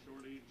fuel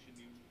shortage and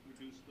you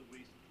reduce the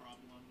waste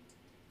problem.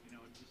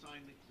 A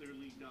design that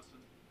clearly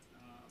doesn't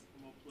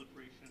promote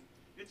proliferation.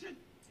 It's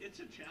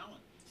a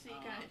challenge. See,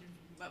 kind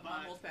of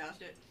mumbles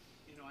past it.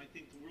 I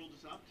think the world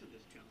is up to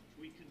this challenge.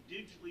 We can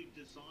digitally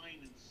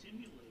design and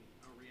simulate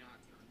a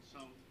reactor, and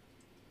so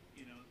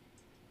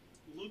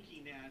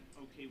looking at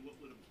what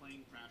would a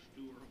plane crash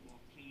do, or a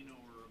volcano,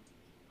 or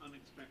an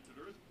unexpected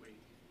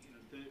earthquake.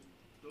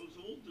 Those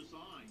old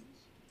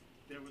designs,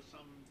 there was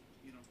some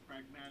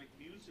pragmatic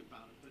views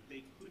about it, but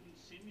they couldn't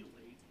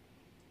simulate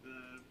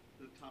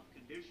the tough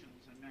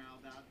conditions, and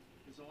now that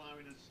is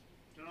allowing us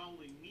to not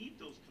only meet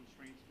those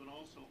constraints but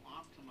also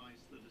optimize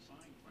the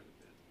design quite a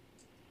bit.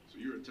 So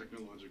you're a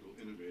technological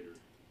innovator.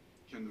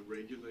 Can the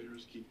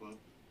regulators keep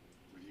up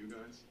with you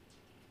guys?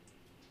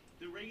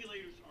 The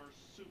regulators are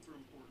super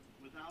important.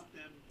 Without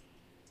them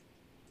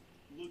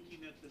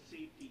looking at the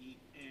safety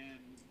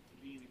and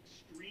being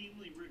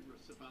extremely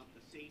rigorous about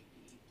the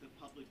safety, the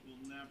public will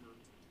never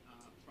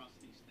trust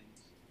these things.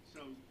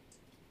 So,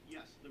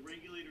 yes, the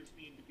regulators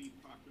need to be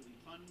properly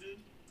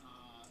funded.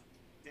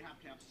 They have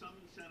to have some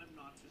incentive,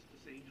 not just to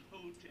say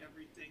no to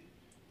everything,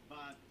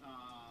 but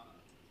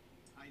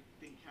I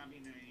think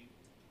having an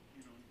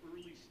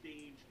early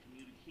stage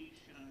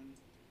communication,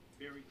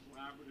 very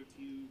collaborative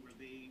view where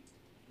they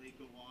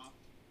go off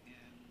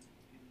and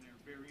in their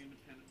very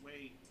independent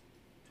way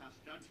pass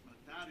judgment,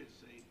 that is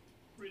a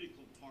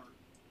critical part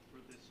for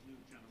this new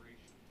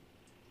generation.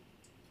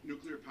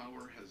 Nuclear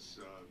power has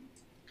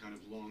kind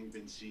of long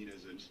been seen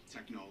as a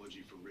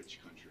technology for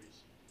rich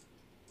countries.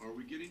 Are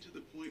we getting to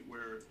the point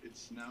where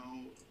it's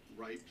now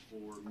ripe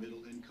for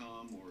middle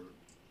income or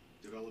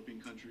developing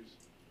countries,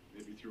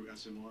 maybe through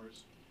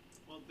SMRs?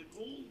 Well, the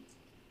goal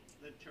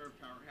that Terra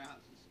Power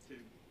has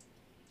is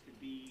to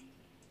be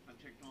a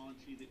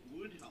technology that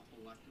would help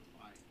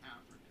electrify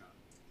Africa.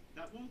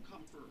 That won't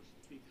come first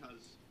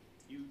because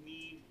you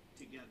need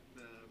to get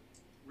the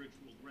rich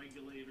world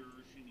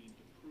regulators, you need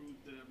to prove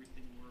that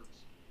everything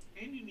works,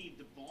 and you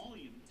need the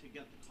volume to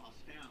get the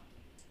cost down.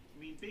 I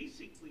mean,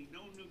 basically,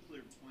 no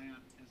nuclear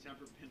plant has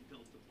ever been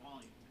built to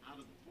volume.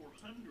 Out of the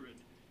 400,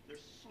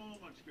 there's so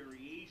much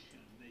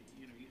variation that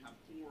you have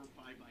 4 or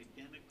 5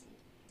 identical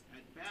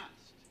at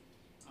best.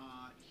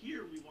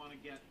 Here we want to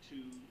get to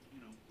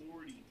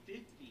 40,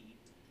 50,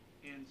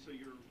 and so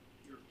your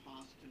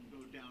cost can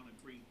go down a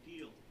great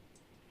deal.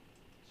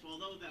 So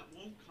although that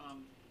won't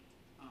come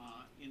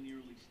in the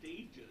early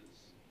stages,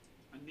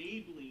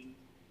 enabling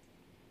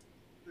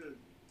the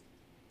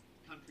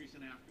countries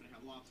in Africa to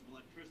have lots of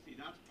electricity,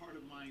 that's part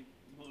of my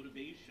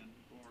motivation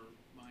or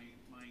my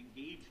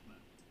engagement.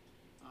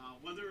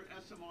 Whether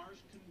SMRs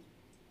can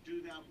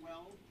do that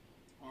well,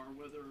 or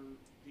whether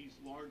these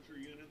larger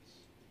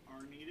units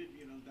are needed,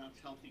 that's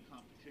healthy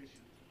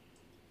competition.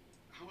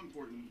 How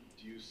important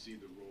do you see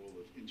the role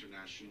of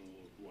international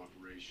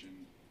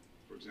cooperation,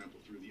 for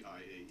example, through the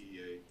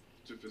IAEA,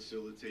 to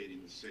facilitating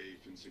the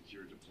safe and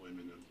secure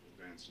deployment of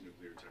advanced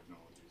nuclear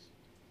technologies?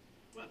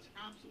 Well, it's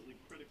absolutely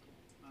critical.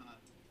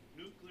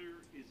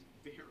 Nuclear is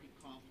very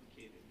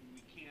complicated, and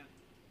we can't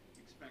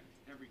expect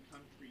every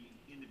country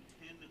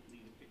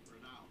independently to figure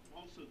it out.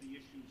 Also, the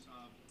issues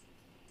of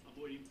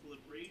avoiding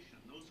proliferation,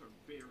 those are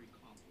very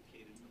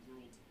complicated, and the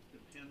world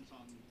depends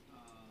on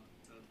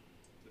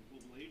the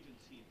global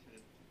agency to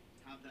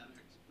have that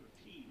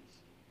expertise.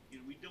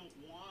 We don't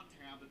want to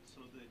have it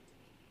so that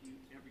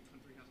every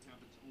country has to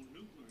have its own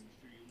nuclear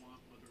industry. You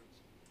want, whether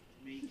it's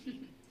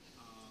making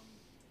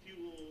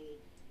fuel,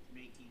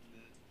 making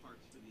the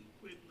parts for the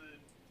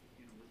equipment,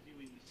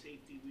 reviewing the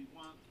safety. We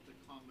want the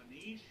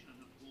combination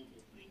of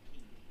global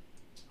thinking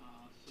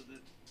so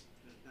that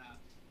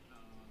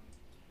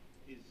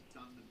is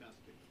done the best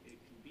it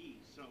can be.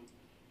 So,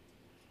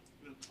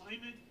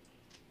 climate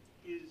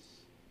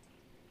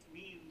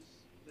means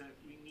that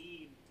we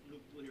need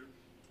nuclear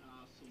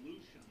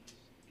solutions,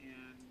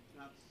 and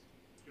that's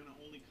going to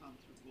only come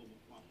through global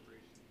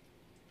cooperation.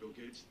 Bill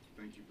Gates,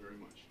 thank you very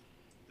much.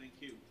 Thank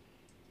you.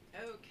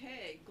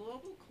 Okay,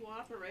 global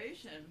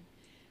cooperation.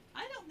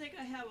 I don't think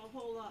I have a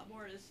whole lot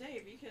more to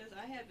say because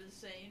I have been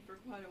saying for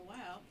quite a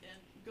while, and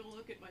go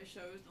look at my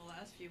shows in the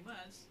last few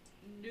months,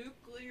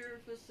 nuclear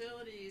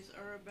facilities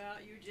are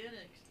about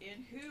eugenics.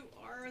 And who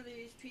are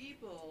these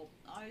people?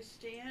 I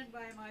stand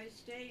by my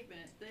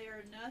statement. They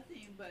are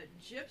nothing but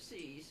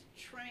gypsies,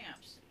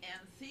 tramps,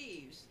 and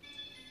thieves.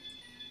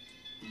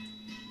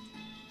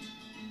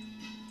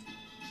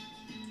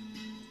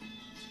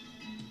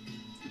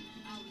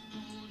 I was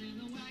born in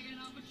the wagon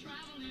of a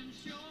traveling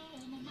show.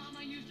 My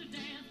mama used to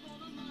dance for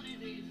the money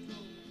they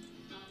throw.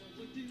 I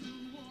would do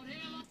whatever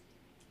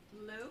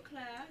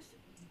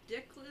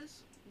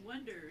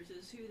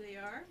who they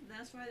are.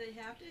 That's why they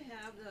have to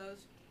have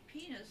those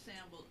penis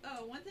samples.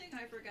 Oh, one thing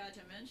I forgot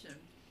to mention.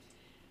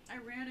 I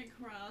ran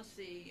across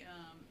the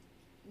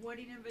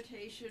wedding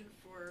invitation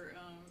for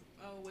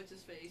oh, what's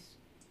his face?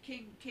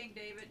 King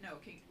David? No,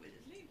 King. What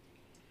is he?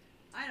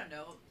 I don't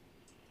know.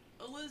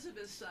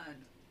 Elizabeth's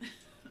son,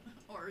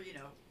 or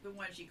the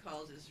one she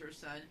calls is her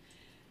son.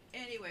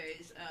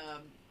 Anyways,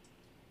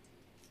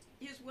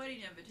 his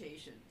wedding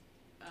invitation.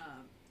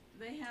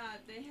 They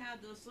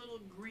had this little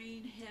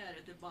green head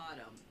at the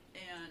bottom,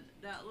 and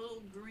that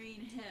little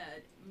green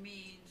head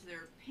means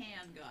their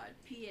pan god,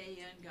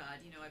 Pan god.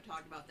 I've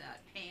talked about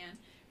that pan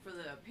for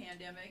the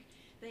pandemic.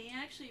 They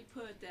actually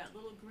put that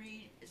little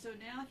green. So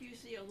now, if you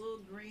see a little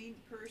green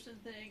person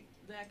thing,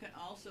 that can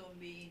also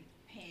mean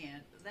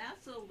pan.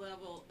 That's the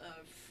level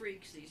of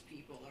freaks these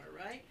people are,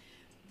 right?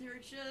 They're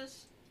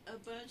just a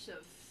bunch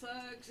of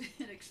thugs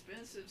in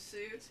expensive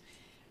suits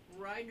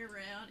riding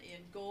around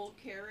in gold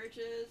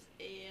carriages,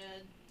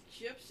 and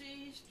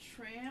gypsies,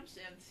 tramps,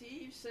 and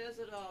thieves says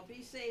it all.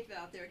 Be safe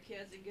out there,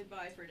 kids, and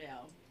goodbye for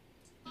now.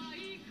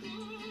 I could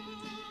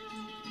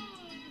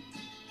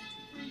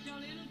preach a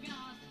little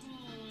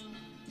gospel.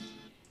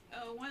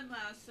 Oh, one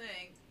last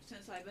thing,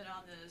 since I've been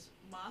on this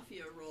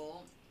mafia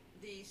roll,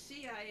 the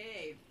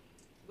CIA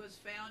was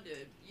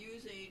founded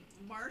using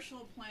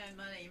Marshall Plan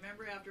money.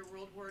 Remember, after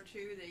World War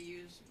II,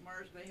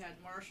 they had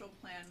Marshall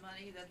Plan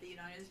money that the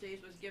United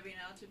States was giving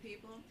out to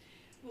people.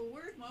 Well,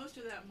 where'd most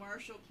of that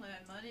Marshall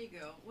Plan money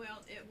go?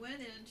 Well, it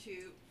went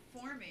into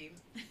forming.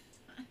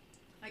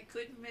 I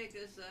couldn't make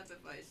this up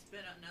if I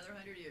spent another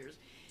 100 years.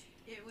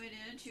 It went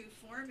into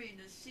forming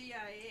the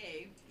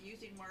CIA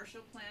using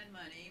Marshall Plan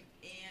money,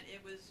 and it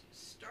was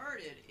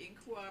started in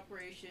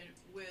cooperation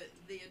with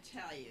the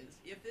Italians.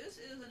 If this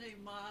isn't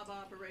a mob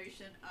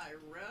operation, I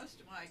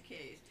rest my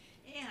case.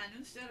 And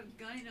instead of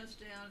gunning us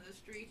down in the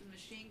streets with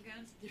machine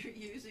guns, they're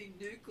using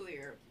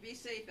nuclear. Be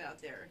safe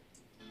out there.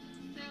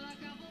 Sell a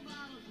couple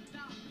bottles of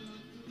Dr.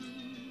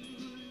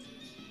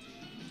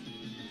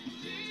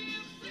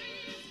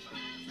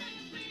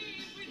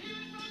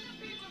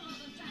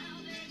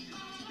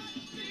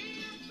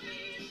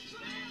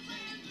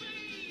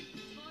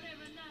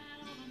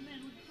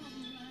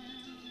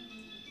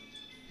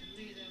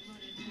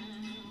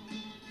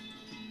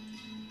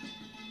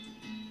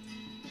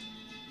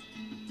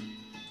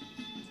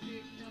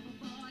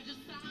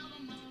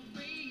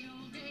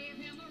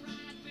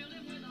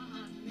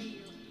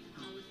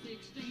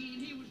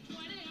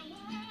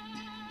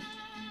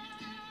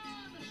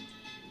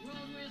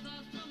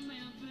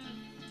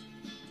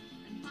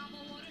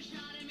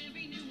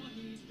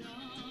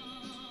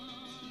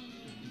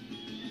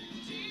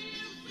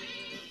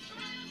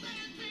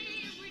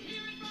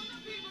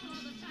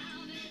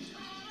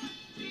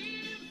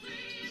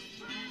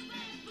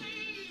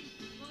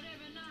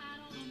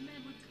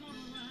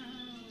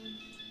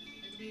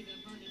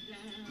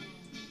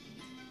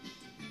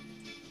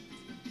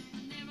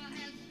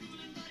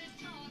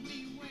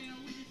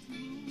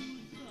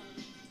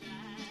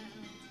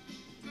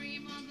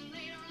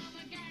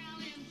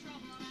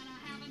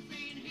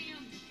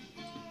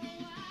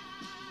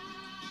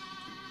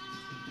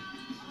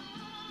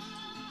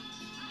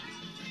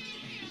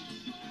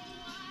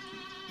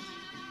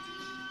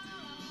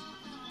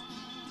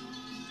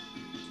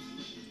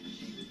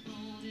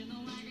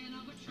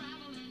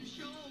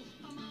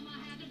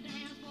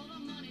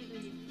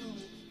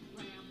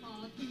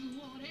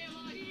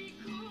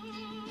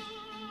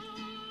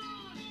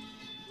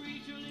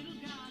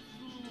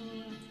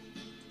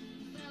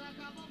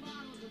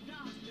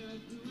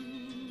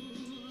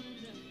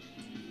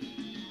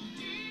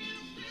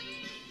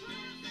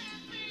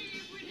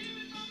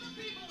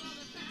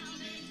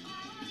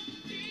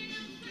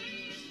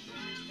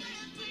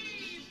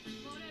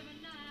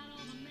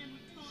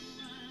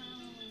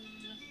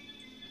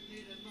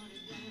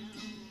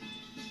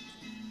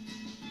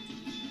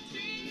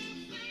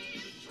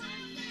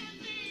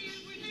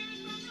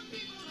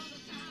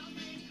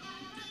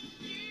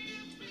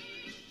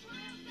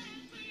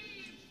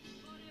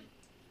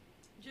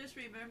 Just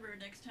remember,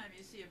 next time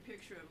you see a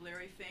picture of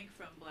Larry Fink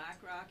from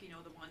BlackRock,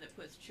 the one that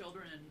puts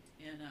children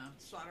in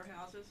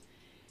slaughterhouses,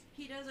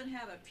 he doesn't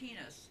have a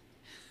penis.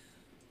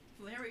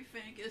 Larry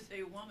Fink is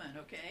a woman,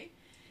 okay?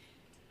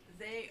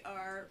 They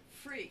are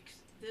freaks.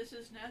 This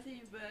is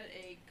nothing but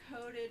a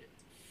coded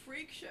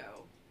freak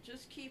show.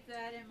 Just keep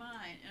that in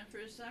mind. And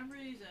for some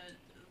reason,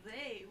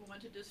 they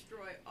want to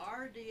destroy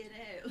our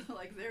DNA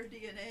like their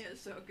DNA is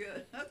so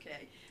good.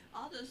 Okay,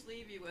 I'll just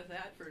leave you with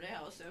that for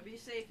now. So be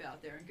safe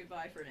out there, and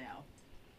goodbye for now.